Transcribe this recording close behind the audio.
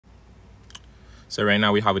So right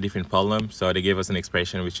now we have a different problem. So they gave us an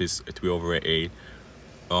expression which is 3 over 8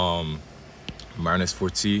 minus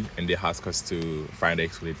 40, and they ask us to find the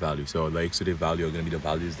excluded value. So the excluded value are going to be the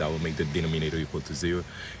values that will make the denominator equal to 0.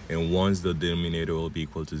 And once the denominator will be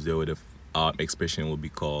equal to 0, the expression will be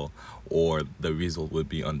called, or the result will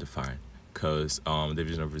be undefined, because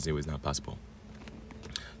division over 0 is not possible.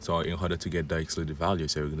 So in order to get the excluded value,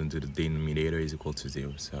 so we're going to do the denominator is equal to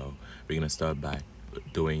 0. So we're going to start by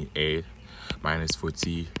doing 8 minus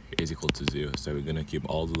 40 is equal to 0. So we're going to keep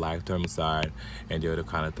all the like term aside and the other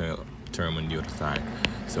kind of term on the other side.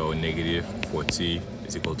 So negative 40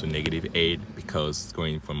 is equal to negative 8 because it's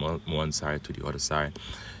going from one side to the other side.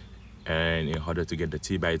 And in order to get the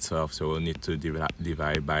t by itself, so we'll need to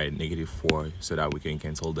divide by negative 4 so that we can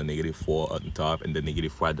cancel the negative 4 on top and the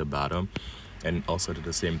negative 4 at the bottom. And also do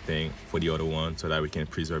the same thing for the other one so that we can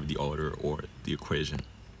preserve the order or the equation.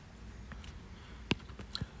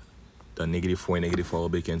 The negative 4 and negative 4 will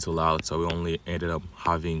be cancelled out, so we only ended up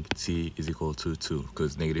having t is equal to 2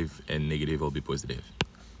 because negative and negative will be positive.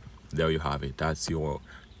 There you have it. That's your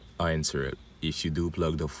answer. If you do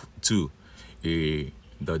plug the 2, the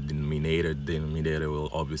denominator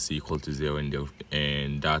will obviously equal to 0,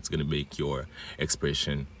 and that's going to make your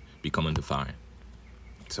expression become undefined.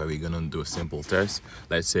 So we're going to do a simple test.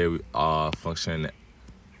 Let's say our function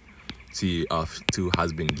t of 2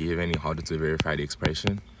 has been given in order to verify the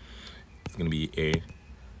expression. It's going to be 8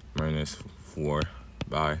 minus 4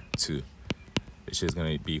 by 2, which is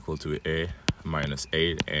going to be equal to a minus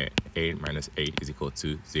 8, and 8 minus 8 is equal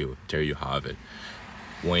to 0. There you have it.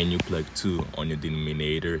 When you plug 2 on your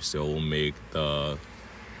denominator, so it will make the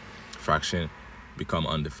fraction become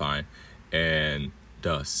undefined, and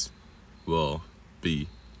thus will be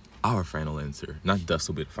our final answer. Not thus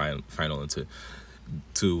will be the final answer.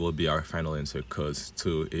 2 will be our final answer because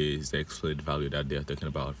 2 is the excluded value that they're talking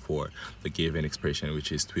about for the given expression,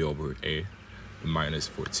 which is 3 over 8 minus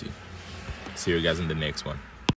 40. See you guys in the next one.